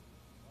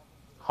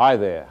Hi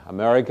there,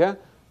 America.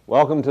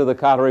 Welcome to the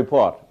Carter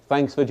Report.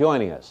 Thanks for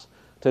joining us.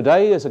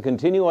 Today is a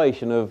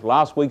continuation of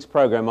last week's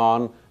program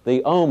on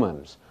the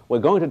Omens. We're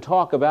going to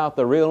talk about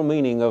the real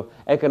meaning of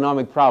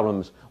economic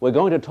problems. We're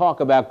going to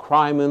talk about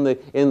crime in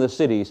the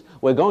cities.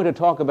 We're going to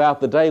talk about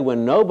the day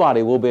when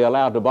nobody will be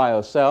allowed to buy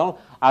or sell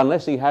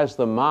unless he has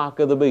the mark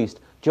of the beast.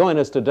 Join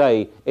us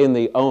today in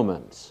the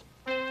Omens.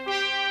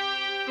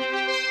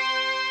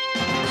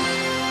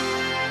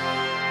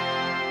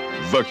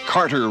 The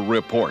Carter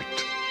Report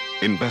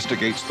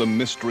investigates the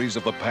mysteries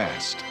of the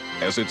past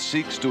as it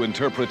seeks to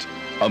interpret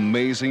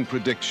amazing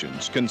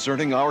predictions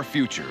concerning our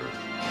future.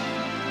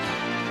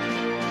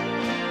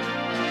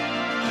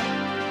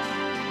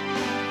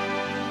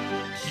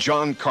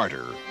 John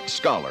Carter,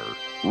 scholar,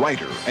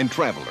 writer, and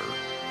traveler,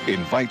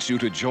 invites you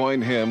to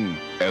join him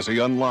as he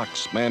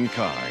unlocks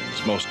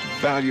mankind's most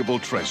valuable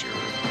treasure.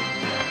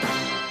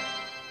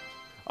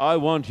 I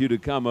want you to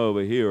come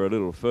over here a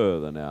little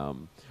further now.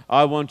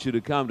 I want you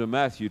to come to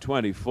Matthew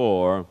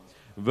 24,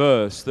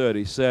 verse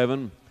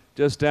 37,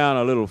 just down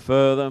a little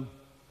further.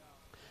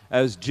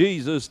 As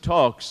Jesus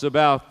talks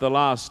about the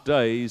last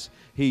days,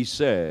 he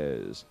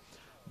says,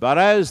 "But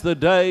as the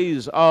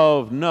days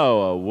of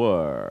Noah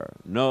were,"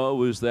 Noah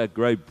was that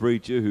great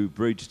preacher who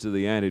preached to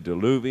the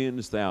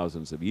antediluvians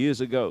thousands of years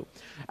ago,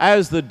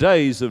 "as the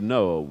days of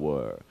Noah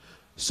were,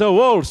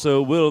 so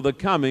also will the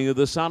coming of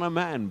the Son of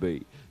Man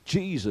be."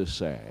 Jesus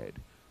said,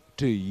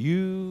 do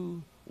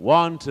you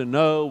want to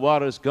know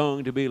what it's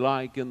going to be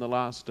like in the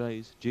last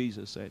days?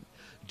 Jesus said,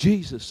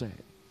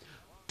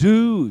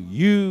 do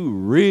you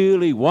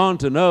really want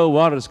to know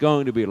what it's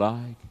going to be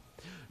like?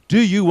 Do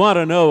you want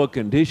to know what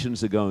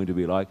conditions are going to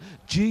be like?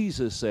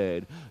 Jesus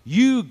said,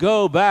 you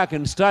go back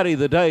and study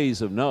the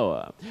days of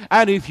Noah.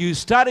 And if you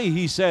study,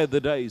 he said, the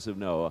days of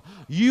Noah,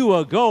 you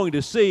are going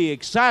to see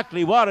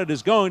exactly what it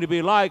is going to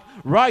be like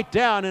right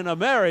down in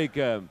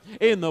America,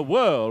 in the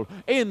world,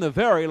 in the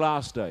very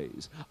last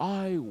days.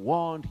 I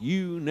want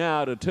you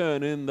now to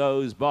turn in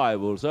those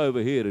Bibles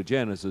over here to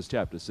Genesis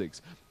chapter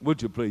 6.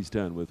 Would you please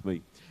turn with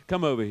me?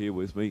 Come over here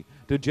with me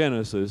to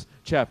Genesis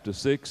chapter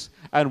 6,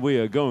 and we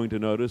are going to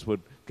notice what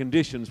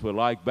conditions were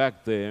like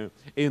back there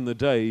in the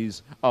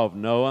days of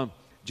Noah.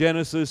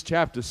 Genesis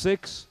chapter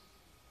 6.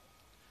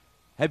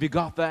 Have you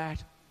got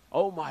that?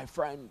 Oh, my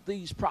friend,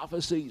 these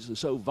prophecies are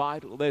so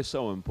vital. They're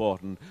so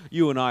important.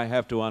 You and I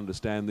have to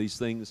understand these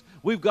things.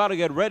 We've got to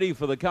get ready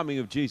for the coming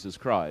of Jesus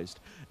Christ.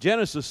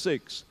 Genesis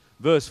 6,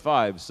 verse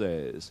 5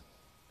 says,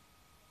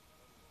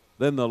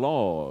 "Then the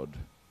Lord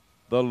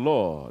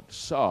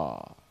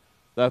saw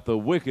that the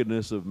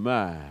wickedness of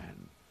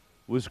man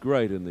was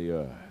great in the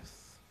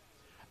earth,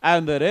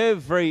 and that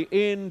every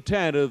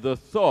intent of the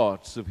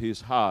thoughts of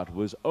his heart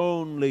was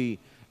only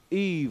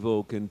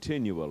evil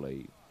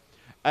continually.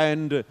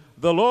 And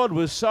the Lord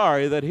was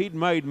sorry that he'd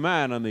made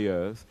man on the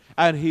earth,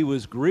 and he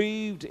was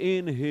grieved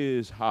in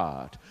his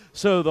heart.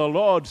 So the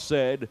Lord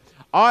said,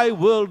 I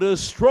will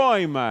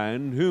destroy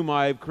man whom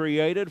I have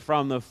created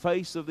from the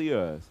face of the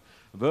earth."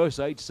 Verse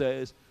 8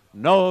 says,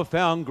 Noah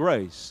found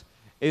grace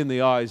in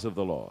the eyes of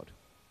the Lord.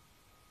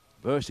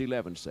 Verse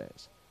 11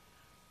 says,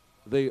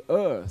 "The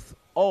earth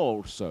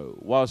also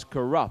was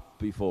corrupt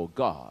before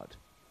God,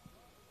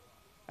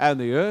 and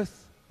the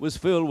earth was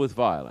filled with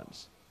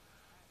violence.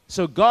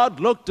 So God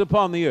looked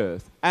upon the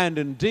earth, and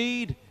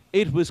indeed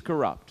it was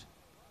corrupt,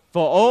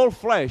 for all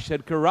flesh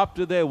had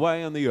corrupted their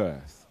way on the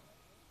earth.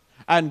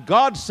 And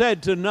God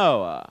said to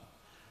Noah,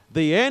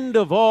 the end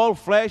of all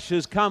flesh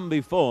has come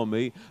before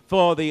me,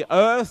 for the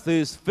earth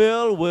is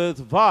filled with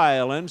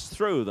violence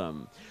through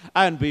them.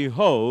 And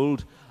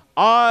behold,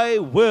 I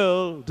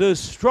will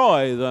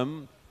destroy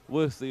them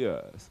with the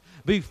earth."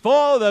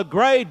 Before the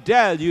great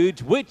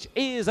deluge, which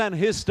is an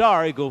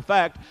historical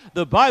fact,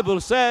 the Bible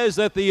says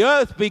that the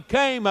earth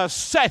became a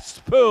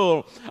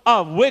cesspool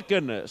of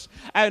wickedness,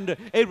 and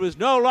it was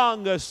no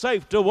longer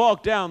safe to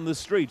walk down the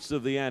streets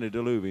of the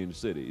antediluvian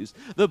cities.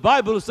 The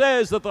Bible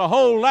says that the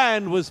whole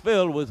land was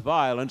filled with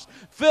violence,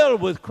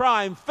 filled with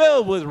crime,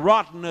 filled with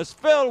rottenness,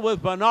 filled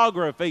with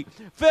pornography,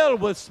 filled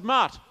with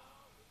smut.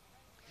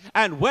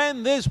 And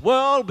when this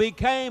world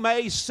became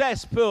a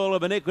cesspool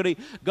of iniquity,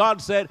 God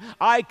said,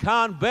 I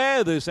can't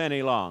bear this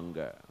any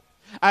longer.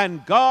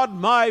 And God,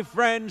 my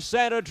friend,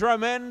 sent a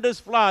tremendous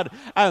flood.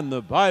 And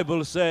the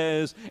Bible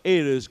says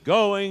it is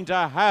going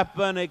to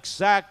happen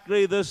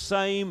exactly the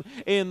same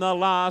in the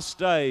last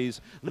days.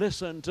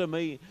 Listen to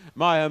me,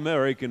 my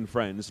American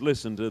friends,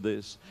 listen to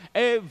this.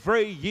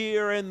 Every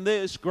year in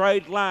this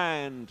great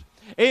land,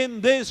 in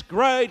this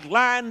great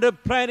land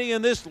of plenty,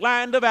 in this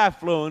land of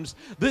affluence,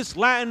 this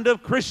land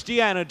of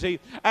Christianity,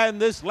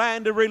 and this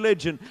land of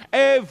religion,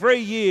 every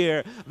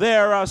year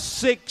there are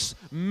 6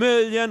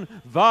 million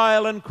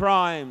violent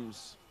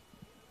crimes.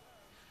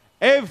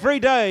 Every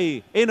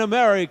day in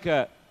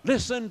America,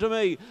 listen to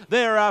me,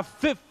 there are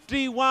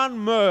 51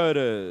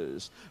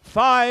 murders,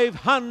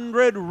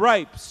 500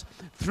 rapes,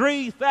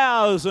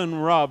 3,000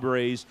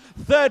 robberies,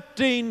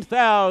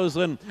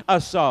 13,000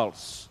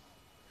 assaults.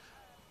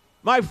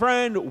 My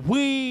friend,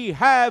 we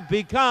have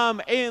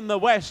become in the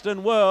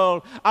Western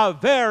world a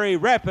very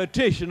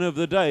repetition of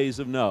the days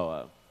of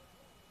Noah.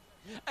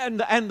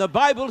 And the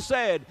Bible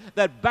said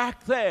that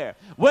back there,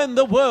 when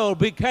the world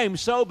became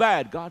so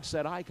bad, God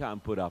said, I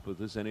can't put up with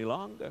this any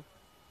longer.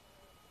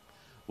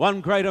 One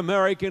great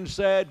American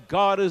said,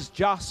 God is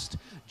just.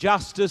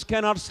 Justice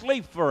cannot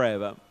sleep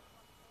forever.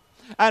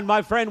 And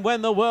my friend,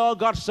 when the world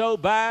got so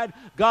bad,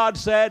 God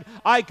said,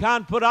 I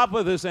can't put up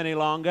with this any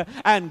longer.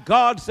 And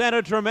God sent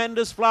a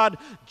tremendous flood.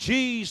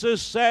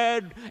 Jesus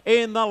said,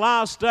 in the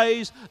last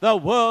days, the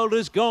world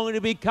is going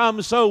to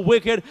become so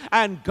wicked,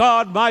 and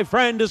God, my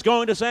friend, is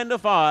going to send a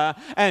fire,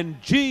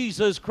 and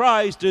Jesus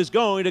Christ is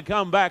going to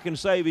come back and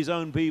save his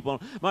own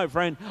people. My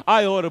friend,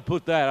 I ought to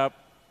put that up.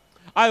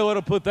 I ought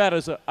to put that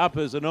up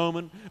as an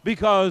omen,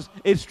 because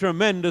it's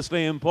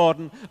tremendously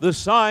important. The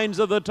signs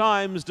of the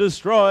times,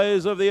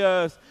 destroyers of the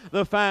earth,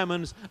 the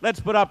famines. Let's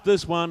put up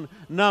this one,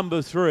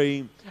 number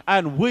 3,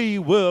 and we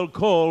will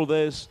call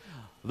this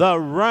the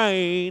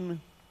reign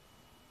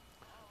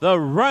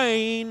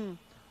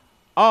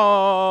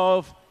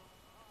of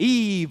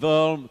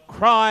evil,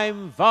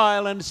 crime,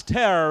 violence,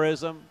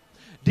 terrorism.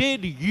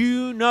 Did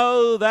you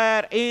know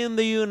that in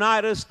the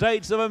United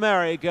States of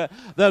America,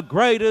 the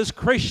greatest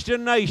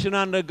Christian nation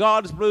under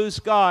God's blue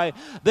sky,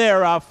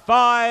 there are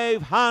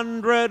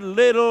 500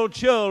 little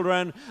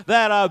children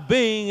that are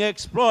being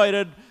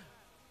exploited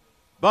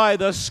by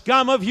the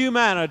scum of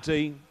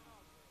humanity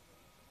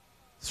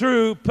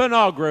through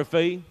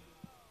pornography?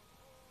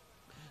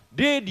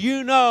 Did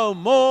you know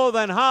more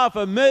than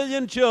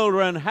 500,000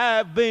 children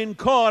have been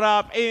caught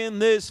up in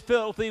this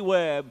filthy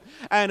web?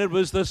 And it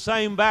was the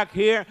same back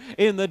here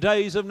in the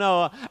days of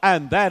Noah.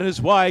 And that is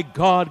why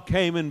God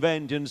came in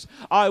vengeance.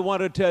 I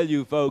want to tell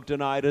you folk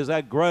tonight, as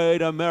that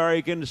great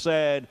American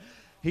said,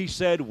 he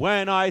said,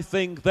 when I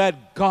think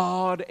that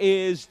God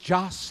is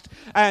just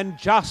and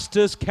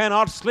justice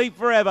cannot sleep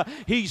forever,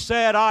 he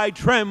said, I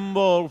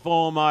tremble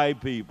for my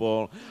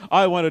people.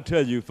 I want to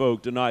tell you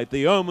folk tonight,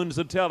 the omens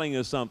are telling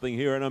us something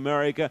here in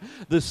America.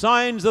 The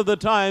signs of the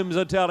times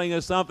are telling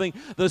us something.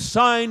 The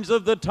signs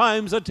of the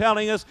times are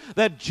telling us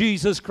that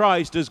Jesus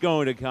Christ is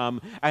going to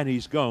come, and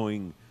he's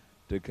going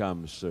to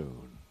come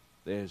soon.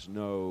 There's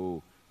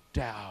no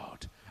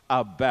doubt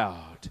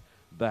about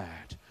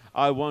that.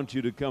 I want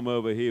you to come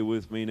over here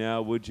with me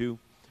now, would you?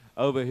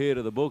 Over here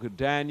to the book of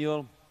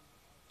Daniel,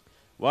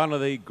 one of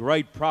the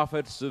great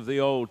prophets of the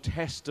Old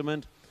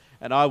Testament.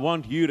 And I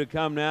want you to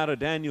come now to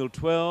Daniel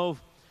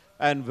 12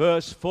 and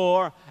verse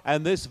 4.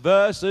 And this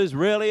verse is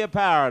really a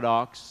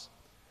paradox.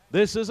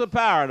 This is a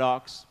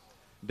paradox.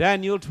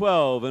 Daniel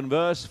 12 and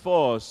verse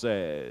 4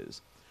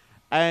 says,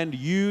 and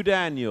you,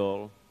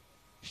 Daniel,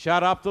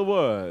 shut up the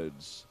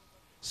words,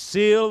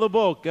 seal the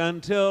book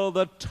until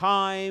the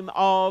time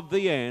of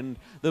the end.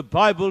 The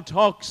Bible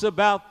talks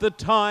about the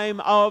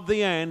time of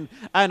the end,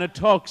 and it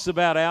talks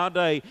about our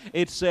day.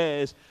 It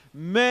says,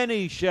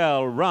 many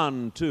shall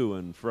run to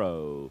and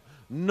fro.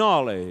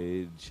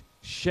 Knowledge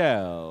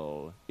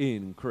shall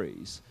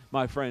increase.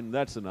 My friend,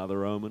 that's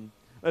another omen.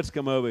 Let's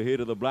come over here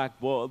to the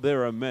blackboard.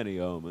 There are many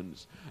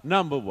omens.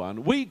 Number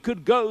 1, we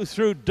could go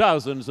through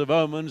dozens of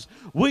omens.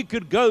 We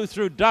could go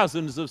through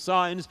dozens of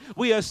signs.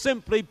 We are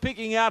simply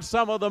picking out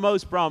some of the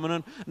most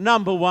prominent.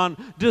 Number 1,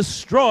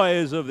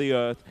 destroyers of the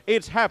earth.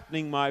 It's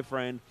happening, my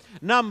friend.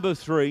 Number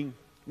 2,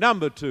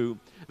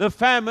 the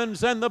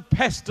famines and the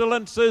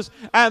pestilences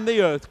and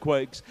the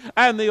earthquakes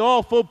and the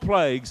awful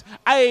plagues.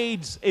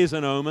 AIDS is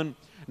an omen.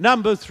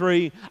 Number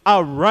 3,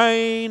 a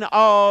reign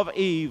of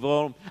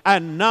evil.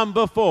 And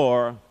number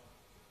 4,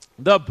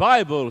 the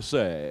Bible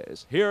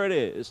says, here it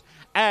is,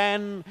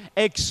 an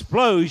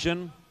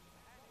explosion.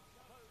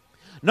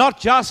 Not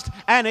just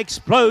an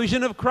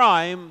explosion of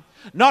crime,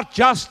 not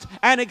just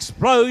an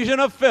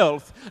explosion of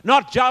filth,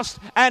 not just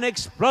an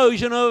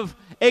explosion of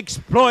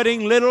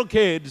exploiting little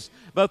kids,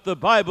 but the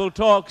Bible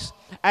talks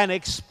an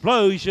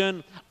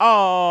explosion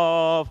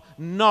of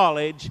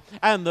knowledge.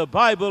 And the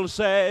Bible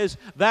says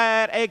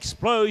that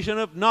explosion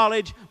of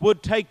knowledge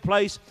would take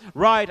place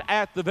right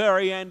at the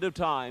very end of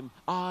time.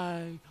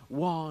 I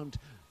want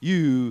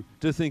you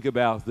to think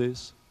about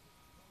this.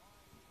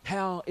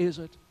 How is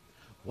it?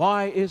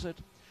 Why is it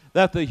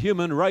that the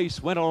human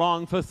race went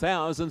along for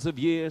thousands of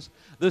years,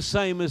 the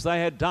same as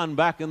they had done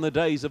back in the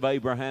days of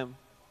Abraham?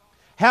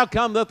 How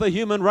come that the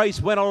human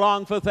race went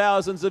along for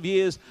thousands of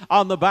years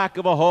on the back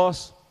of a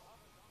horse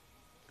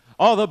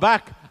or the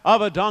back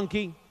of a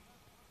donkey?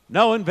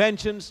 No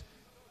inventions,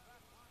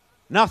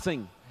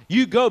 nothing.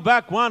 You go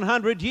back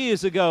 100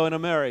 years ago in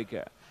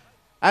America,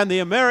 and the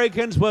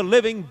Americans were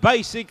living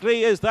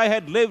basically as they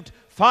had lived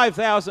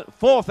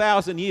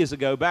 4,000 years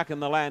ago back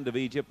in the land of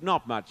Egypt,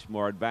 not much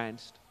more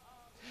advanced.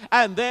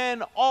 And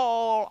then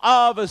all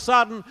of a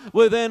sudden,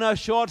 within a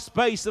short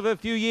space of a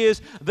few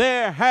years,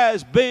 there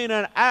has been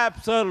an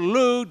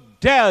absolute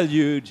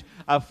deluge,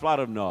 a flood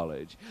of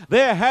knowledge.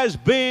 There has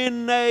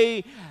been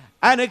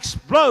an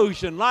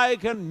explosion,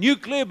 like a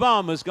nuclear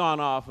bomb has gone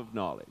off of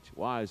knowledge.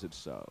 Why is it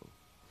so?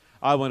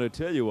 I want to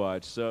tell you why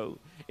it's so.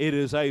 It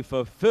is a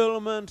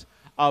fulfillment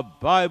of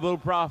Bible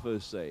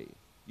prophecy.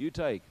 You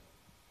take,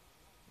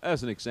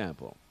 as an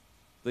example,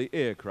 the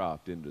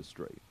aircraft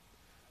industry.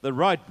 The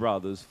Wright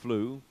brothers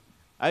flew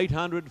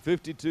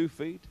 852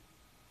 feet,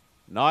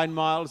 9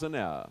 miles an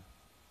hour.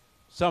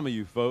 Some of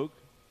you folk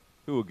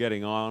who are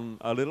getting on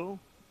a little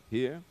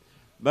here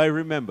may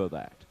remember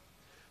that.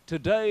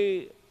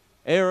 Today,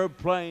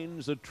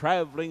 airplanes are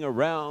traveling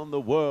around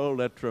the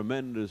world at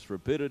tremendous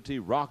rapidity.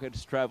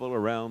 Rockets travel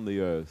around the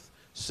earth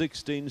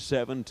 16,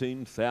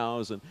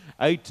 17,000,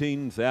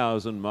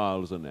 18,000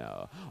 miles an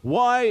hour.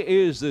 Why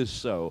is this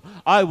so?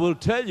 I will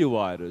tell you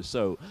why it is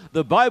so.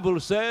 The Bible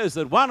says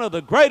that one of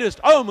the greatest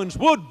omens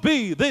would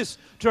be this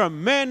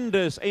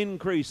tremendous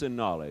increase in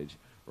knowledge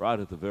right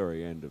at the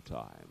very end of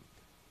time.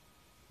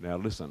 Now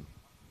listen.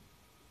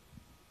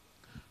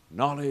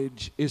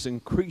 Knowledge is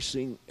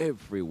increasing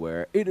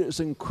everywhere. It is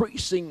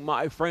increasing,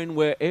 my friend,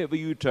 wherever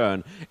you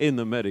turn in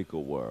the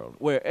medical world,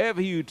 wherever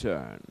you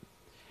turn,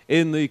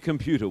 in the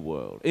computer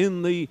world,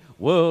 in the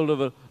world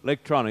of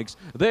electronics.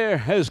 There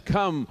has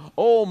come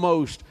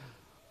almost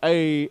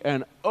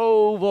an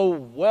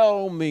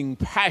overwhelming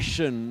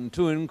passion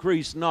to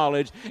increase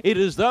knowledge. It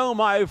is though,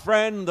 my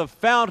friend, the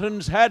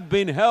fountains had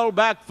been held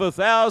back for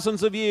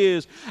thousands of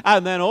years,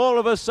 and then all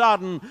of a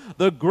sudden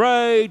the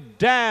great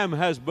dam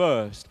has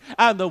burst,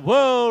 and the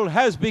world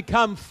has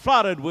become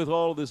flooded with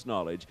all this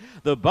knowledge.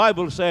 The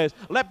Bible says,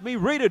 let me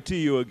read it to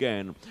you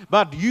again.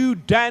 But you,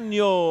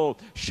 Daniel,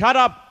 shut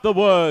up the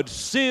word,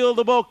 seal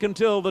the book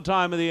until the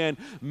time of the end.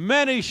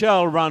 Many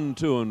shall run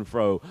to and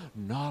fro.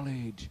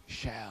 Knowledge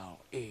shall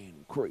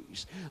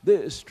increase.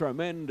 This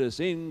tremendous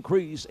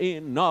increase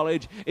in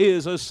knowledge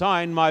is a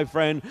sign, my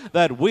friend,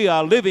 that we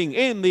are living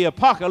in the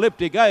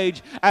apocalyptic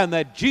age, and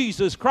that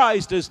Jesus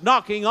Christ is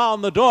knocking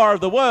on the door of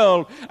the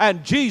world,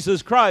 and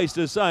Jesus Christ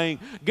is saying,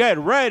 get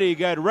ready,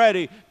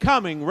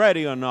 coming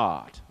ready or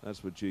not.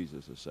 That's what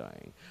Jesus is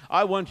saying.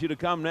 I want you to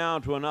come now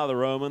to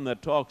another omen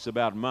that talks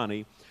about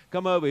money.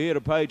 Come over here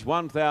to page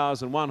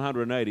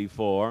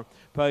 1184,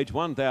 page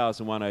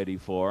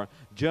 1184,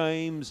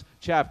 James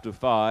chapter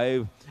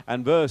 5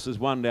 and verses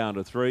 1 down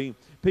to 3.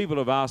 People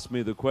have asked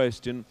me the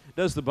question,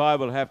 does the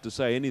Bible have to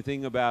say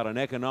anything about an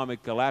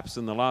economic collapse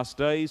in the last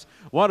days?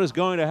 What is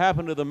going to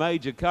happen to the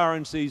major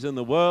currencies in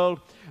the world?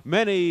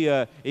 Many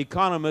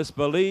economists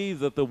believe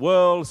that the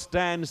world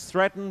stands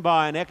threatened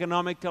by an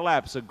economic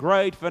collapse, a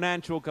great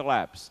financial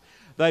collapse.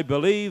 They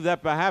believe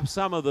that perhaps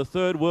some of the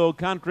third world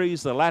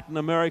countries, the Latin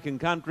American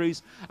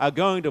countries, are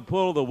going to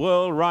pull the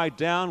world right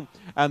down,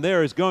 and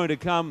there is going to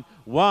come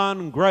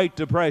one Great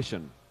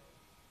Depression.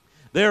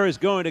 There is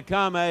going to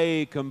come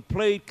a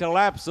complete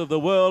collapse of the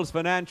world's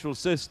financial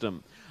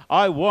system.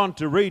 I want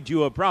to read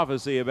you a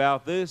prophecy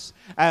about this,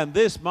 and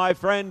this, my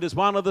friend, is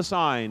one of the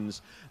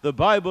signs. The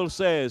Bible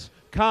says,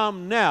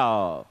 come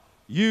now,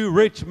 you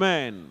rich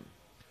men,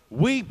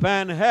 weep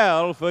and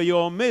howl for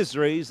your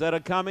miseries that are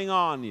coming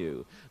on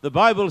you. The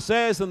Bible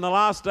says in the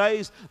last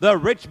days, the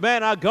rich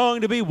men are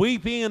going to be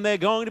weeping and they're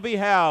going to be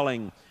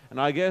howling.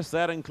 And I guess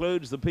that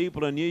includes the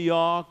people in New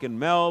York and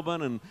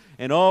Melbourne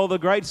and all the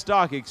great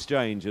stock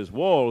exchanges,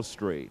 Wall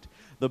Street.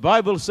 The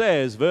Bible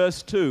says,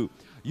 verse 2,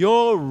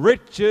 your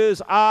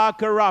riches are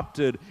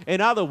corrupted.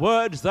 In other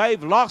words,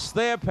 they've lost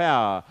their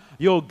power.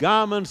 Your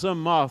garments are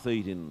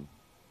moth-eaten.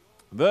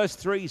 Verse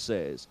 3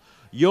 says,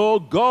 your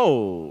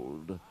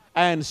gold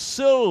and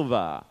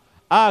silver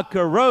are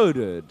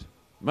corroded.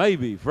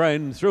 Maybe,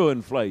 friend, through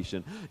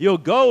inflation. Your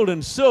gold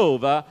and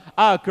silver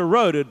are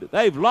corroded.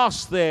 They've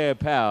lost their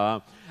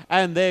power,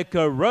 and their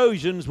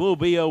corrosions will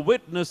be a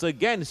witness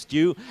against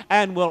you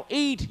and will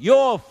eat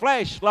your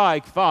flesh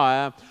like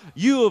fire.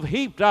 You have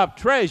heaped up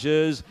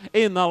treasures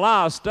in the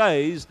last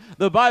days.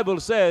 The Bible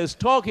says,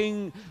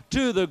 talking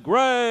to the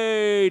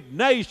great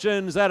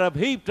nations that have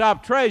heaped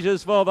up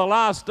treasures for the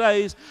last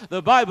days,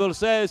 the Bible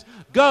says,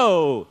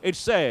 go, it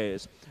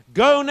says,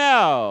 go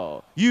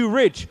now, you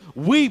rich,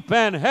 weep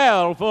and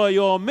howl for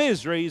your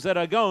miseries that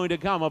are going to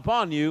come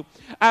upon you.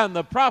 And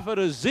the prophet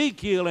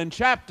Ezekiel in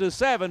chapter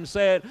 7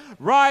 said,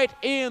 right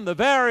in the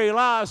very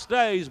last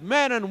days,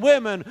 men and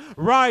women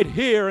right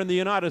here in the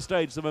United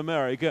States of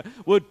America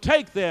would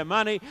take their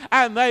money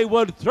and they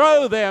would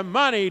throw their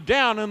money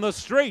down in the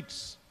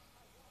streets.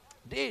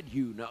 Did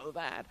you know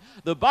that?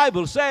 The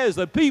Bible says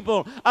that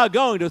people are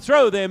going to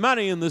throw their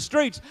money in the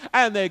streets,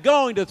 and they're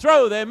going to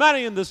throw their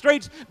money in the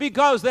streets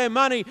because their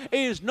money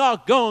is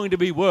not going to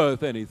be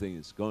worth anything.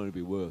 It's going to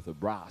be worth a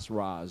brass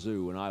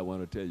razoo, and I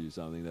want to tell you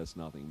something, that's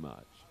nothing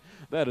much.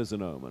 That is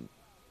an omen.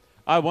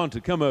 I want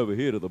to come over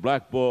here to the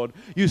blackboard.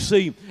 You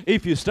see,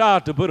 if you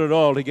start to put it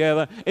all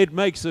together, it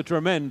makes a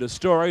tremendous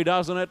story,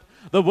 doesn't it?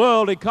 The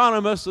world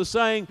economists are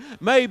saying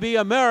maybe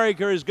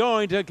America is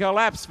going to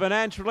collapse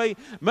financially.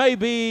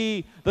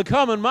 Maybe the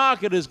common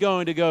market is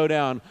going to go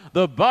down.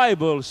 The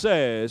Bible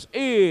says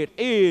it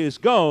is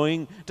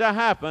going to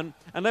happen.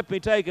 And let me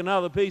take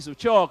another piece of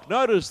chalk.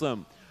 Notice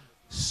them.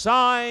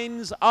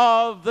 Signs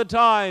of the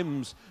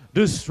times,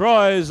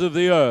 destroyers of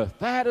the earth.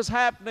 That is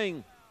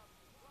happening.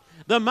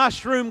 The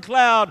mushroom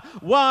cloud,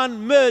 $1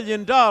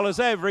 million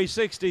every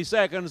 60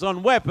 seconds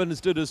on weapons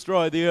to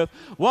destroy the earth,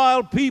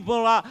 while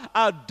people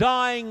are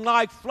dying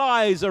like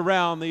flies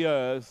around the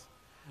earth.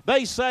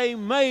 They say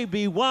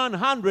maybe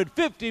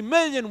 150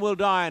 million will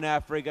die in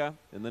Africa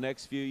in the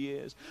next few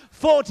years.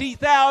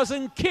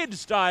 40,000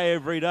 kids die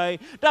every day.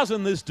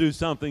 Doesn't this do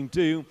something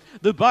to you?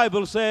 The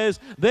Bible says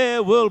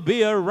there will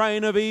be a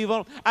reign of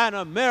evil, and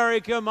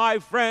America, my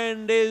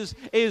friend, is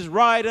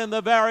right in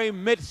the very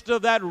midst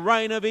of that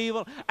reign of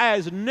evil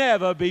as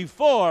never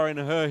before in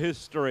her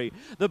history.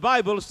 The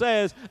Bible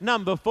says,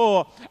 number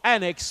 4,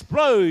 an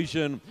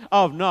explosion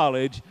of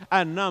knowledge,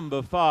 and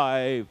number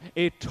 5,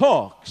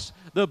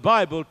 the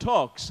Bible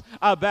talks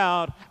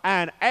about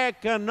an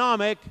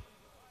economic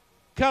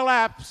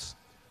collapse.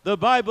 The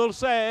Bible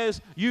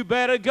says, you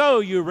better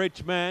go, you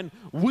rich man,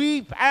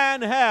 weep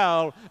and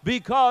howl,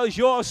 because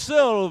your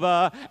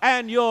silver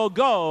and your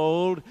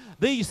gold,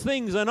 these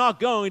things are not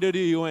going to do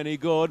you any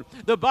good.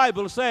 The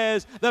Bible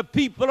says that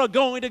people are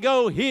going to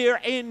go here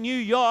in New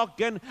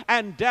York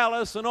and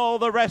Dallas and all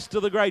the rest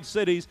of the great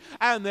cities,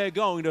 and they're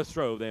going to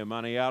throw their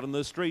money out in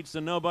the streets,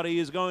 and nobody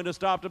is going to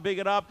stop to pick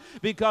it up,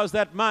 because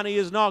that money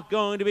is not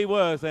going to be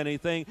worth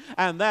anything.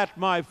 And that,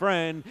 my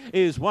friend,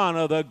 is one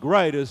of the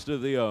greatest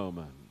of the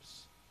omens.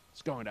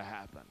 It's going to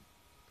happen.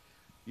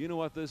 You know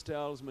what this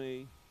tells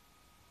me?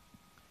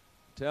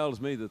 It tells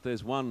me that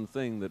there's one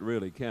thing that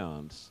really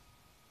counts.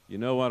 You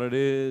know what it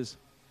is?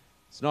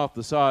 It's not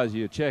the size of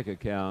your check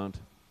account.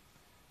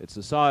 It's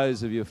the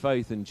size of your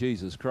faith in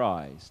Jesus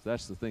Christ.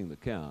 That's the thing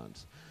that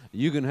counts.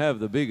 You can have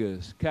the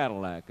biggest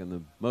Cadillac and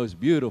the most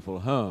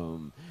beautiful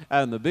home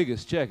and the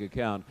biggest check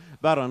account,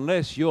 but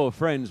unless you're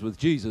friends with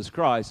Jesus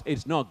Christ,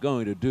 it's not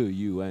going to do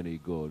you any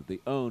good. The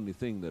only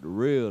thing that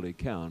really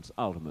counts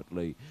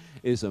ultimately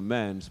is a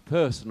man's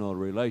personal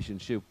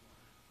relationship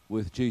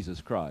with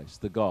Jesus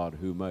Christ, the God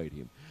who made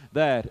him.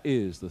 That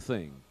is the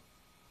thing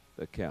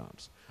that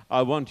counts.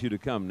 I want you to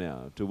come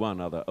now to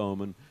one other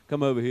omen.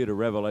 Come over here to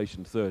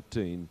Revelation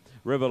 13.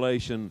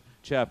 Revelation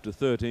chapter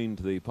 13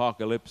 to the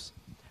apocalypse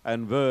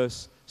and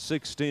verse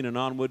 16 and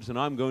onwards, and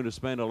I'm going to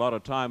spend a lot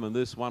of time on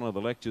this, one of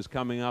the lectures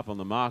coming up on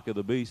the mark of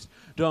the beast.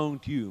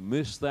 Don't you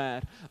miss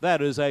that.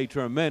 That is a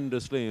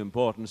tremendously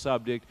important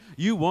subject.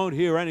 You won't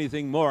hear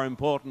anything more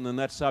important than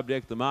that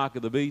subject, the mark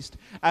of the beast,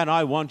 and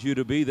I want you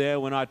to be there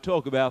when I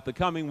talk about the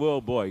coming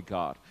world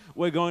boycott.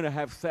 We're going to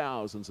have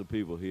thousands of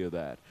people hear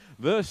that.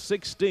 Verse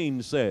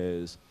 16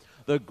 says,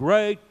 the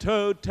great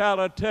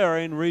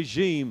totalitarian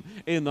regime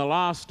in the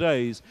last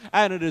days,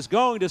 and it is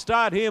going to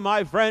start here,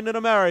 my friend, in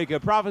America.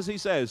 Prophecy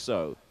says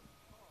so.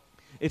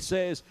 It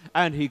says,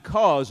 and he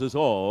causes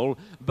all,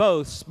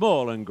 both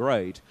small and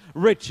great,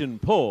 rich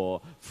and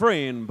poor,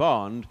 free and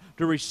bond,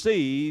 to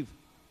receive,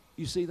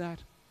 you see that?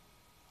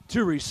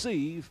 To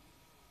receive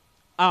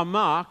a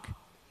mark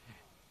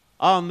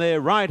on their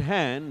right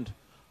hand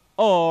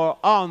or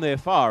on their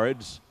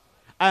foreheads,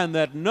 and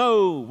that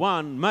no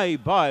one may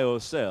buy or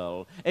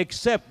sell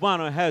except one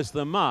who has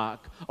the mark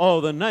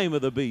or the name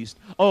of the beast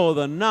or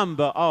the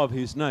number of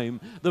his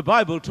name. The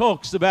Bible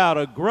talks about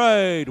a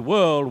great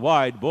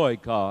worldwide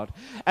boycott,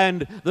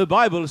 and the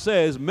Bible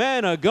says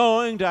men are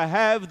going to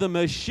have the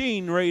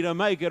machinery to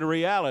make it a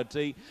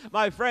reality.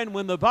 My friend,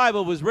 when the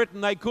Bible was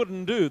written, they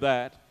couldn't do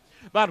that.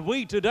 But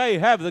we today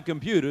have the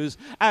computers,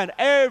 and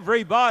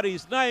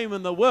everybody's name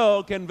in the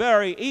world can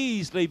very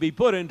easily be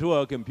put into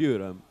a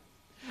computer.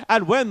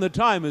 And when the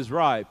time is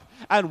ripe,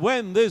 and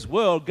when this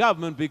world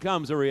government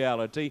becomes a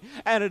reality,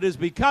 and it is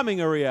becoming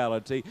a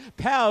reality,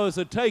 powers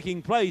are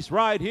taking place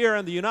right here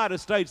in the United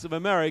States of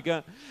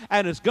America,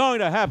 and it's going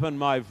to happen,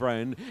 my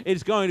friend.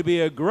 It's going to be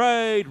a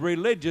great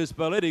religious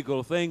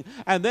political thing,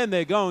 and then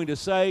they're going to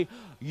say,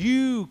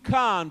 you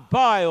can't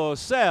buy or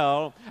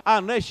sell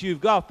unless you've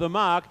got the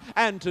mark.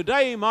 And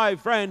today, my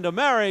friend,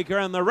 America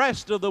and the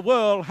rest of the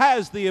world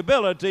has the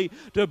ability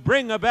to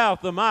bring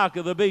about the mark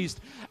of the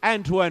beast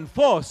and to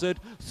enforce it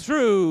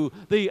through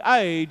the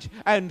age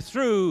and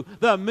through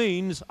the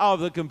means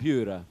of the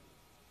computer.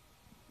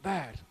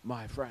 That,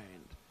 my friend,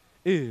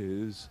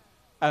 is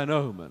an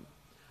omen.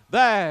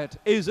 That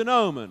is an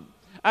omen.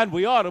 And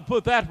we ought to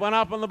put that one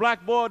up on the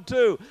blackboard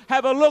too.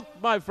 Have a look,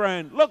 my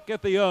friend. Look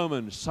at the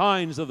omens,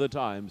 signs of the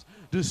times,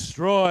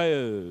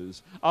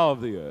 destroyers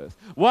of the earth.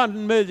 $1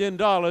 million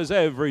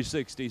every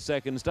 60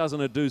 seconds.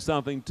 Doesn't it do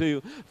something to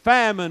you?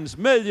 Famines,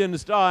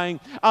 millions dying,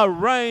 a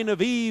reign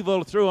of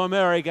evil through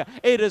America.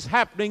 It is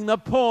happening. The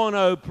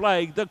porno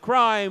plague, the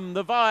crime,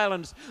 the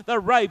violence, the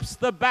rapes,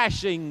 the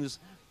bashings.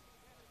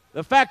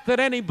 The fact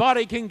that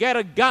anybody can get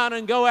a gun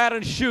and go out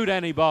and shoot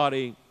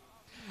anybody.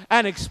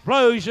 An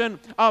explosion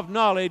of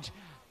knowledge,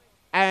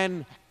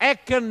 an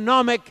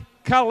economic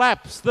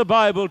collapse. The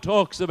Bible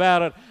talks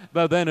about it,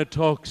 but then here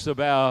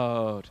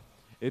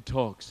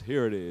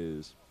it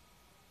is,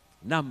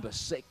 number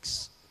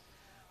 6.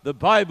 The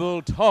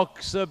Bible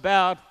talks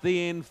about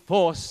the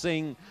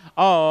enforcing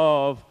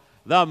of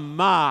the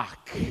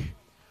mark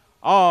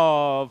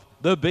of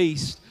the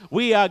beast.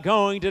 We are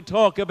going to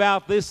talk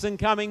about this in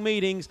coming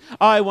meetings.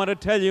 I want to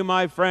tell you,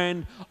 my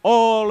friend,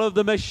 all of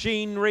the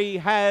machinery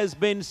has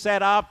been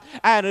set up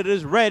and it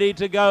is ready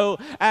to go.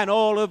 And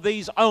all of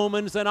these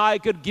omens, and I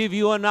could give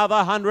you another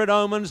 100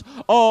 omens,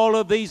 all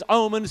of these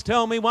omens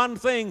tell me one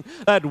thing,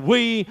 that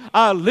we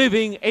are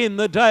living in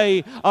the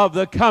day of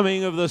the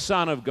coming of the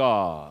Son of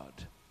God.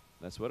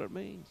 That's what it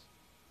means.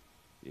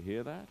 You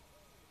hear that?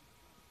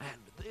 And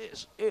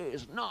this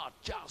is not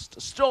just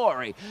a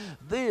story.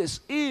 This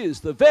is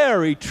the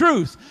very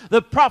truth.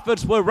 The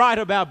prophets were right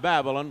about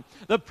Babylon.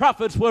 The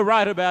prophets were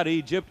right about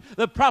Egypt.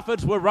 The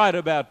prophets were right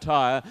about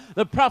Tyre.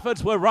 The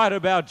prophets were right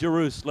about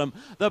Jerusalem.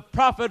 The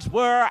prophets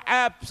were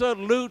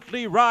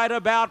absolutely right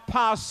about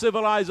past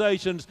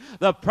civilizations.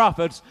 The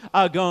prophets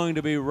are going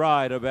to be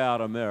right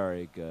about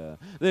America.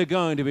 They're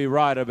going to be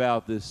right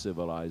about this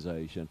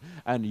civilization.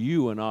 And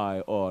you and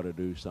I ought to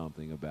do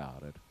something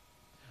about it.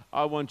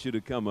 I want you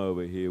to come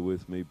over here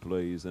with me,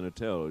 please, and it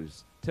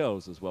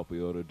tells us what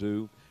we ought to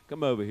do.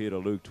 Come over here to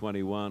Luke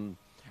 21.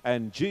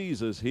 And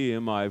Jesus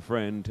here, my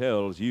friend,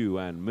 tells you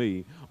and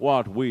me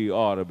what we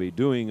ought to be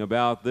doing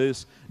about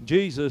this.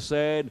 Jesus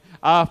said,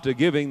 after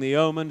giving the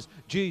omens,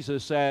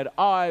 Jesus said,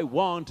 I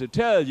want to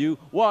tell you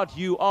what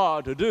you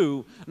are to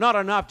do. Not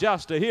enough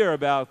just to hear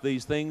about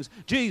these things.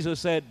 Jesus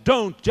said,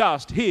 don't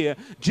just hear.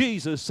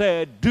 Jesus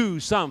said,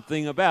 do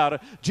something about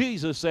it.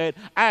 Jesus said,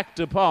 act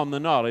upon the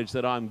knowledge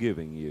that I'm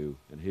giving you.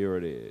 And here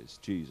it is,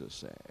 Jesus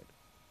said.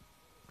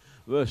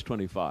 Verse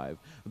 25,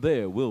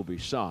 there will be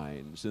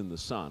signs in the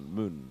sun,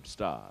 moon,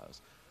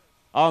 stars.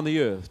 On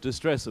the earth,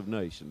 distress of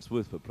nations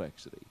with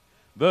perplexity.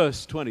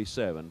 Verse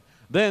 27,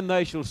 then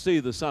they shall see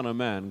the Son of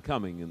Man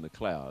coming in the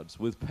clouds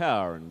with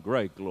power and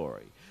great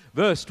glory.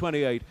 Verse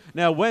 28,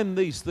 now when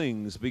these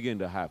things begin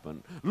to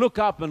happen, look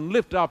up and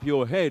lift up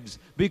your heads,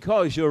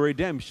 because your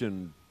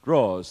redemption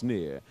draws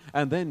near.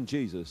 And then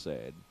Jesus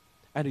said,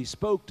 and he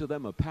spoke to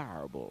them a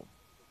parable.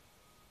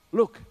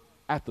 Look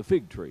at the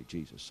fig tree,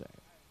 Jesus said.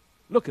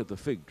 Look at the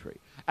fig tree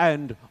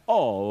and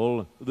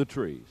all the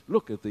trees.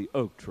 Look at the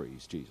oak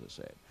trees, Jesus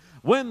said.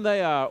 When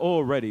they are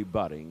already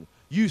budding,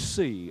 you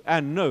see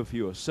and know for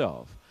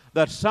yourself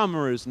that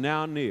summer is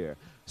now near.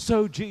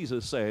 So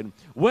Jesus said,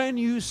 when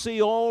you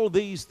see all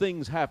these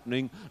things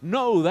happening,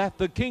 know that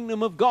the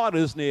kingdom of God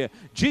is near.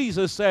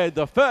 Jesus said,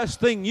 the first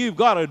thing you've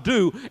got to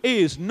do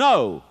is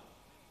know.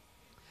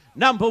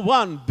 Number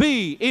one,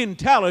 be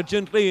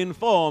intelligently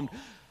informed.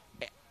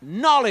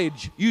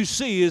 Knowledge, you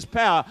see, is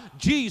power.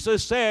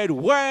 Jesus said,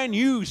 when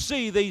you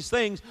see these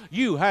things,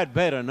 you had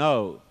better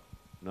know.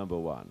 Number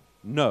one,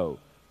 know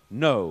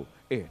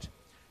it.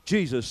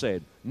 Jesus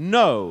said,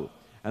 know.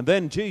 And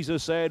then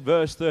Jesus said,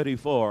 verse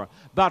 34,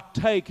 but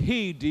take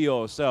heed to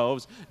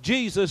yourselves.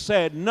 Jesus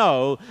said,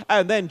 no.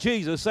 And then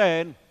Jesus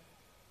said,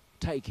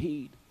 take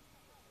heed.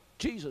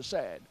 Jesus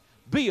said,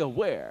 be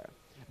aware.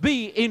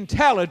 Be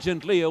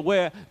intelligently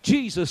aware.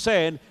 Jesus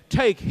said,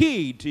 take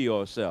heed to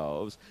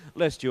yourselves,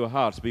 lest your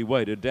hearts be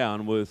weighted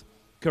down with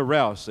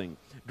carousing,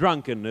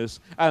 drunkenness,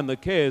 and the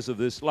cares of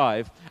this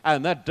life,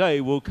 and that day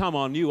will come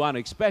on you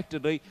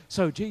unexpectedly.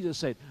 So Jesus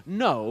said,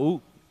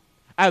 no.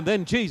 And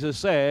then Jesus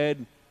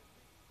said,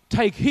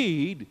 take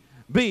heed,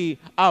 be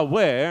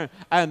aware.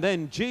 And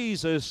then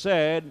Jesus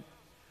said,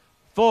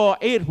 for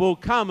it will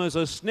come as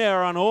a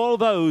snare on all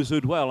those who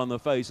dwell on the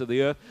face of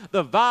the earth.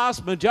 The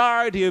vast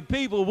majority of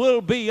people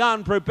will be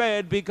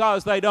unprepared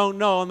because they don't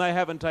know and they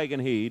haven't taken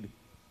heed.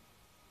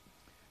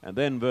 And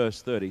then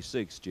verse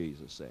 36,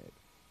 Jesus said,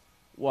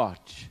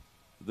 watch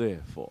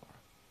therefore,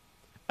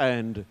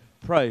 and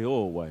pray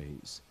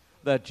always,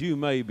 that you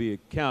may be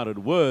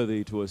accounted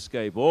worthy to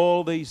escape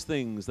all these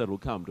things that will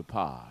come to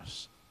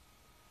pass,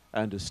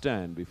 and to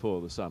stand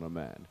before the Son of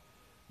Man.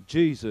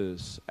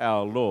 Jesus,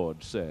 our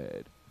Lord,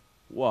 said,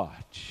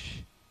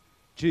 watch.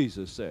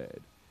 Jesus said,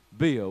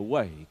 be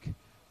awake.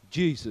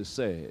 Jesus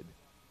said,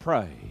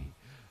 pray.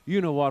 You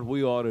know what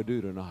we ought to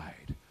do tonight?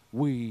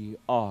 We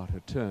ought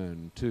to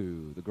turn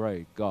to the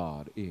great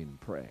God in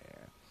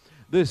prayer.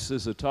 This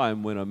is a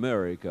time when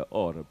America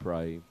ought to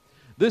pray.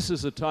 This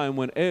is a time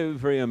when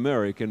every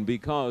American,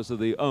 because of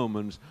the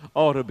omens,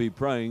 ought to be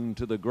praying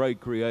to the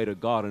great Creator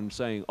God and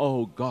saying,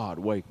 oh God,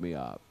 wake me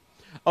up.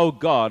 Oh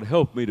God,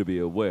 help me to be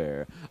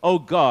aware. Oh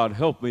God,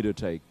 help me to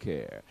take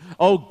care.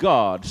 Oh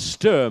God,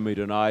 stir me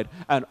tonight.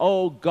 And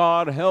oh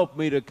God, help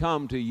me to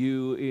come to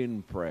you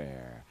in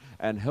prayer.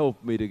 And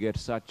help me to get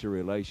such a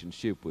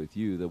relationship with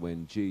you that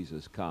when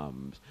Jesus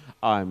comes,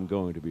 I'm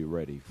going to be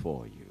ready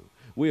for you.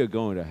 We are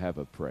going to have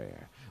a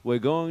prayer. We're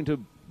going to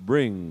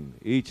bring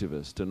each of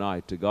us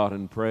tonight to God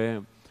in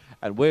prayer.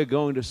 And we're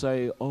going to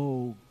say,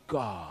 oh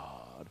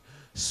God,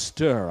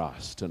 stir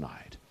us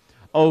tonight.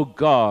 Oh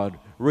God,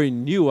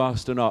 renew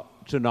us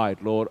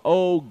tonight, Lord.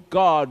 Oh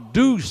God,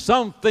 do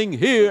something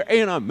here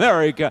in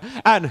America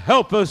and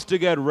help us to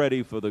get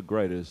ready for the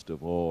greatest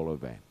of all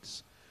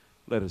events.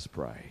 Let us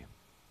pray.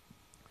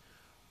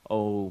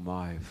 Oh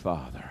my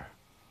Father,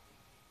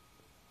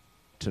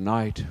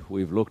 tonight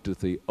we've looked at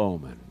the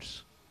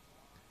omens.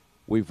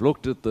 We've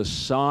looked at the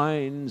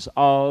signs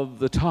of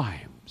the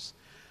times.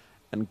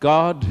 And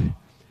God,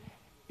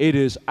 it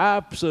is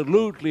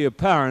absolutely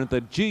apparent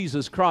that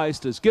Jesus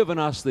Christ has given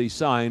us these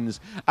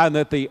signs and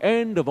that the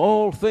end of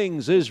all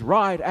things is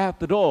right at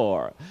the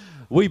door.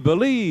 We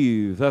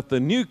believe that the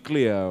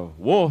nuclear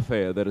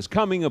warfare that is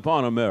coming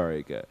upon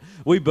America,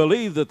 we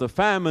believe that the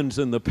famines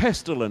and the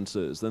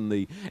pestilences and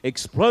the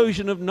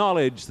explosion of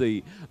knowledge,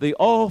 the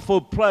awful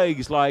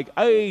plagues like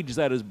AIDS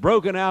that has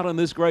broken out in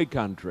this great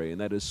country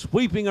and that is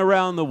sweeping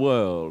around the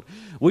world,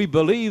 we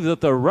believe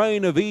that the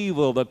reign of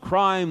evil, the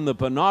crime, the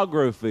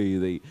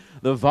pornography,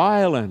 the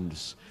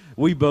violence,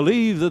 we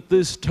believe that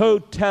this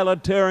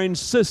totalitarian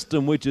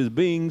system which is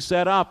being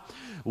set up,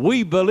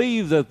 we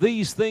believe that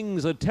these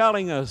things are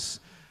telling us,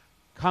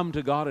 come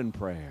to God in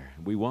prayer.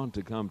 We want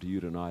to come to you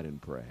tonight in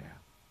prayer.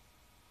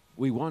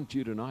 We want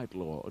you tonight,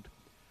 Lord,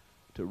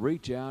 to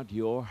reach out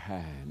your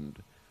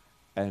hand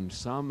and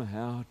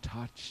somehow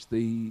touch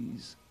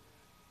these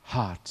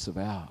hearts of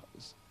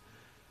ours.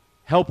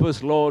 Help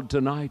us, Lord,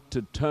 tonight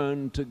to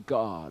turn to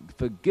God.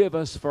 Forgive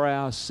us for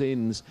our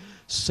sins.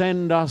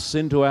 Send us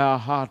into our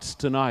hearts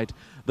tonight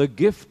the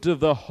gift of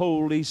the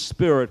Holy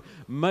Spirit.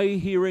 May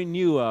He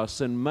renew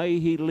us and may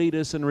He lead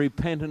us in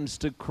repentance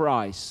to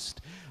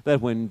Christ,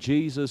 that when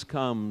Jesus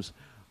comes,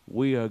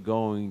 we are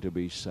going to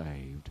be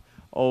saved.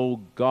 Oh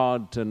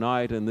God,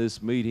 tonight in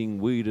this meeting,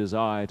 we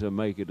desire to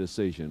make a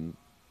decision.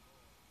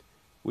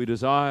 We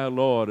desire,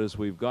 Lord, as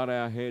we've got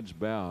our heads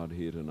bowed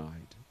here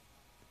tonight,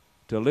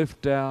 to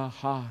lift our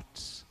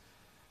hearts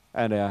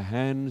and our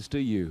hands to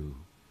you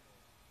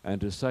and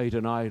to say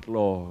tonight,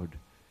 Lord,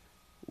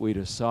 we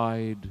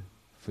decide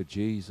for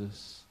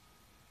Jesus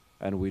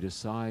and we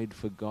decide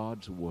for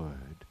God's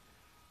word.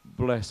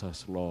 Bless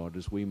us, Lord,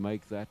 as we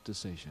make that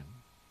decision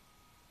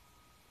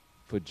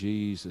for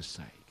Jesus'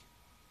 sake.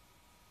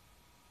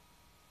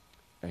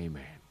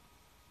 Amen.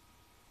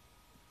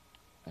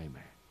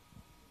 Amen.